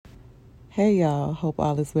Hey y'all, hope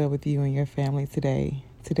all is well with you and your family today.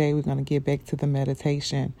 Today we're going to get back to the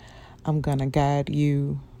meditation. I'm going to guide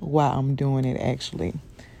you while I'm doing it actually.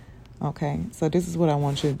 Okay, so this is what I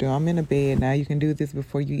want you to do. I'm in a bed now. You can do this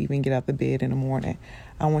before you even get out the bed in the morning.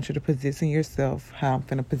 I want you to position yourself how I'm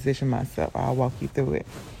going to position myself. I'll walk you through it.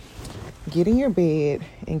 Get in your bed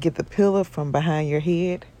and get the pillow from behind your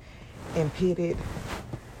head and put it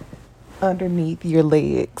underneath your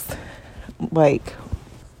legs, like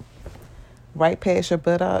right past your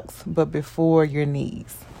buttocks, but before your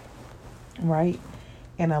knees, right?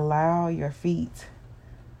 And allow your feet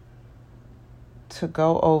to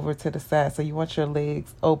go over to the side. So you want your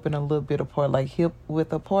legs open a little bit apart, like hip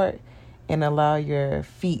width apart, and allow your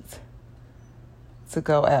feet to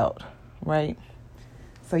go out, right?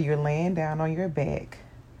 So you're laying down on your back.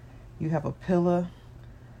 You have a pillow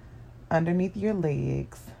underneath your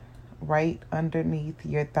legs, right underneath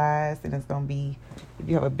your thighs, and it's going to be, if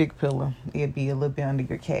you have a big pillow, it'd be a little bit under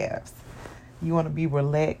your calves. You want to be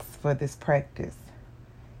relaxed for this practice.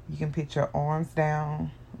 You can put your arms down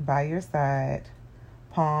by your side,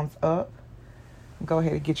 palms up. Go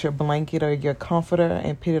ahead and get your blanket or your comforter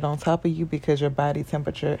and put it on top of you because your body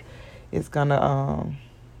temperature is going to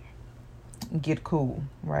get cool,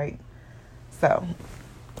 right? So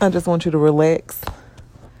I just want you to relax,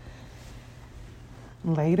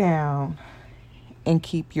 lay down, and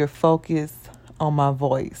keep your focus on my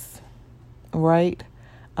voice, right?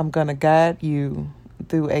 I'm going to guide you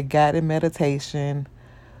through a guided meditation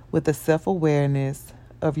with the self-awareness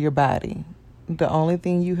of your body. The only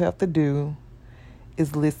thing you have to do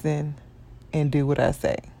is listen and do what I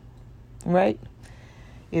say, right?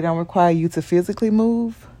 It don't require you to physically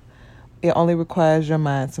move. It only requires your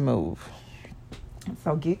mind to move.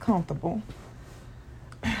 So get comfortable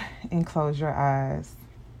and close your eyes.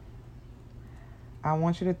 I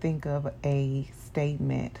want you to think of a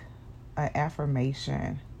statement, an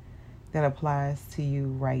affirmation that applies to you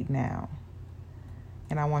right now.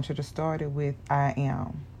 And I want you to start it with I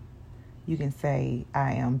am. You can say,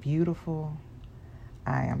 I am beautiful.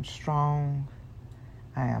 I am strong.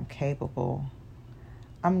 I am capable.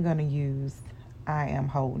 I'm going to use I am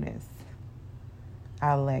wholeness.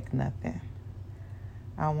 I lack nothing.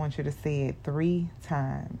 I want you to say it 3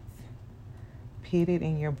 times. Put it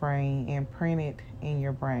in your brain and print it in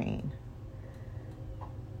your brain.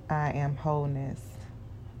 I am wholeness.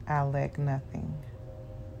 I lack nothing.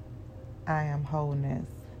 I am wholeness.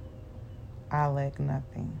 I lack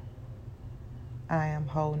nothing. I am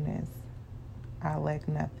wholeness. I lack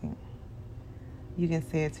nothing. You can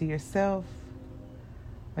say it to yourself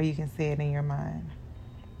or you can say it in your mind.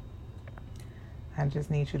 I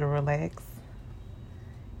just need you to relax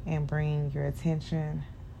and bring your attention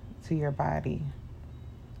to your body.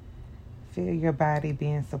 Feel your body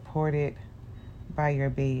being supported by your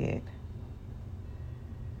bed.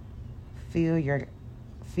 Feel your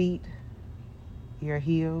feet, your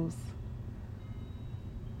heels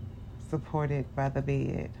supported by the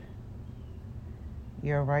bed.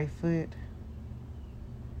 Your right foot,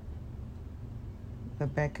 the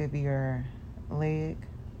back of your leg,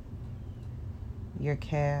 your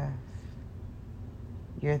calf,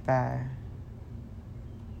 your thigh,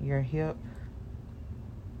 your hip,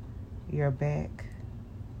 your back,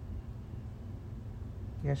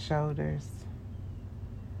 your shoulders,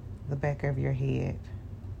 the back of your head,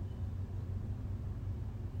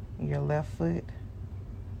 your left foot,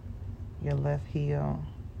 your left heel,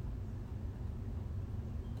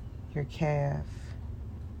 your calf,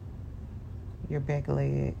 your back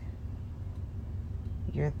leg,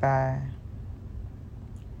 your thigh,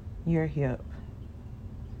 your hip,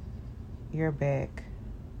 your back,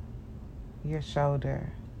 your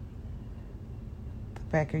shoulder, the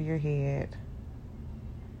back of your head,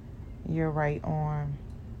 your right arm,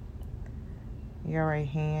 your right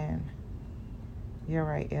hand, your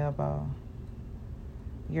right elbow,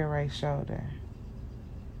 your right shoulder,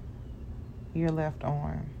 your left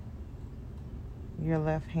arm, your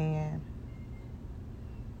left hand,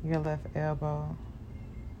 your left elbow,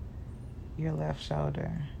 your left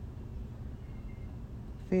shoulder.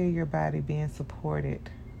 Feel your body being supported.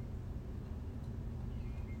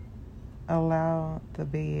 Allow the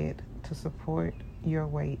bed to support your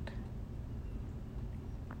weight.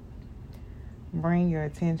 Bring your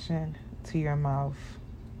attention to your mouth.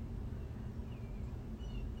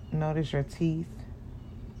 Notice your teeth.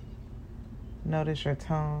 Notice your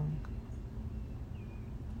tongue.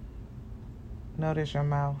 Notice your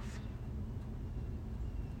mouth.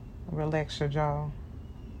 Relax your jaw.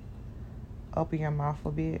 Open your mouth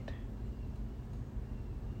a bit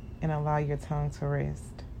and allow your tongue to rest.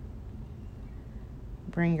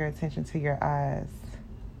 Bring your attention to your eyes.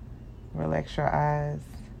 Relax your eyes.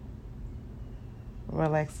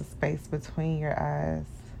 Relax the space between your eyes.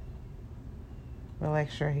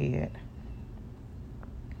 Relax your head.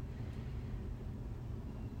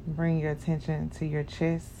 Bring your attention to your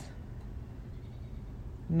chest.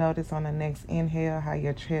 Notice on the next inhale how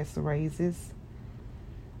your chest raises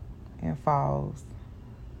and falls.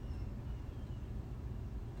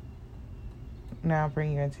 Now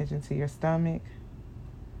bring your attention to your stomach.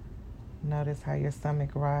 Notice how your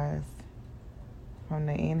stomach rises from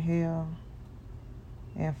the inhale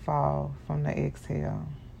and fall from the exhale.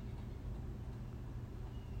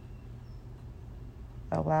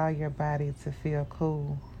 Allow your body to feel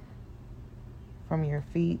cool from your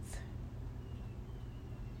feet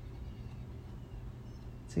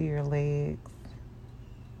to your legs,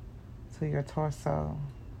 to your torso,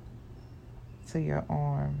 to your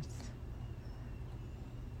arms.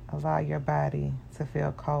 Allow your body to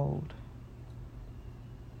feel cold.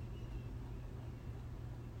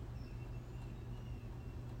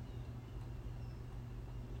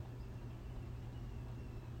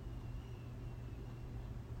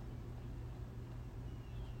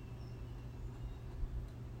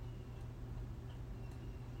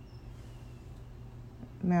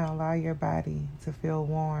 Now allow your body to feel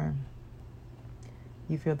warm.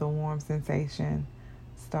 You feel the warm sensation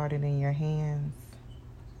starting in your hands,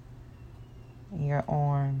 in your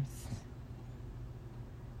arms,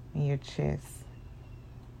 in your chest.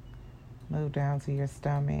 Move down to your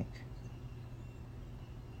stomach,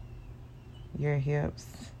 your hips.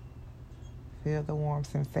 Feel the warm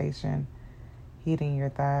sensation hitting your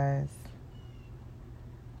thighs,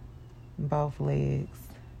 both legs,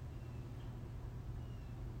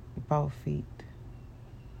 both feet.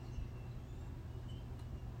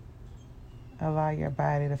 Allow your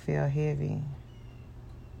body to feel heavy,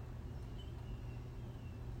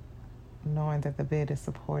 knowing that the bed is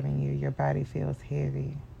supporting you. Your body feels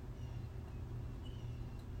heavy.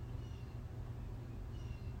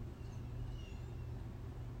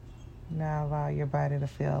 Now allow your body to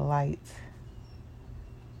feel light,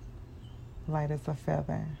 light as a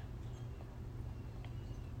feather.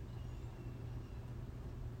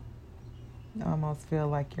 You almost feel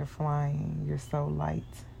like you're flying. You're so light.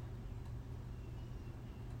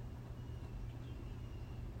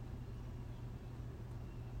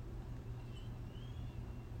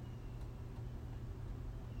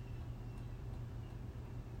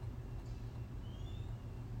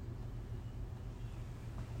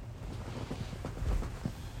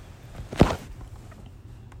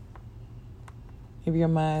 If your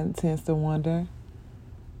mind tends to wander,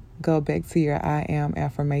 go back to your I am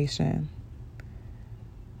affirmation.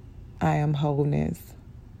 I am wholeness.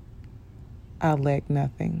 I lack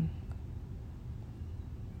nothing.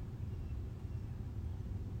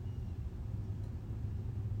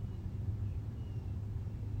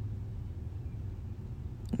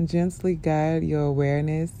 Gently guide your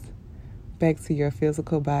awareness back to your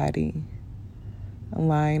physical body,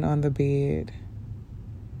 lying on the bed.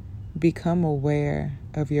 Become aware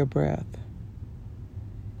of your breath,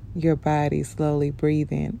 your body slowly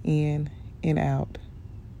breathing in and out.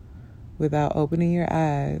 Without opening your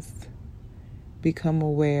eyes, become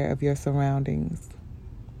aware of your surroundings,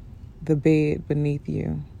 the bed beneath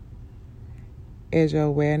you. As your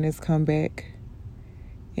awareness comes back,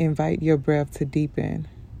 invite your breath to deepen.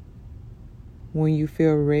 When you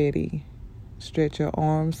feel ready, stretch your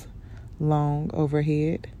arms long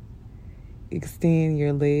overhead. Extend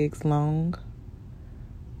your legs long.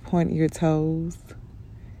 Point your toes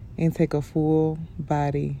and take a full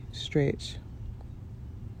body stretch.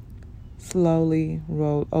 Slowly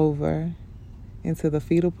roll over into the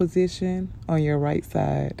fetal position on your right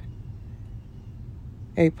side,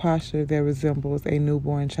 a posture that resembles a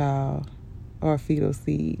newborn child or a fetal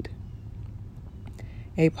seed,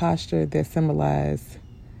 a posture that symbolizes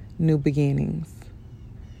new beginnings.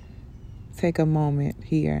 Take a moment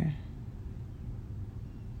here.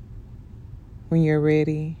 When you're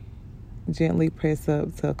ready, gently press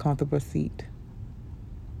up to a comfortable seat.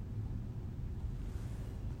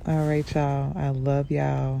 All right, y'all. I love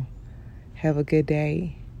y'all. Have a good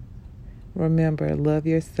day. Remember, love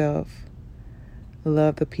yourself.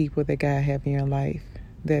 Love the people that God have in your life.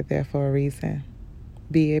 They're there for a reason.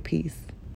 Be at peace.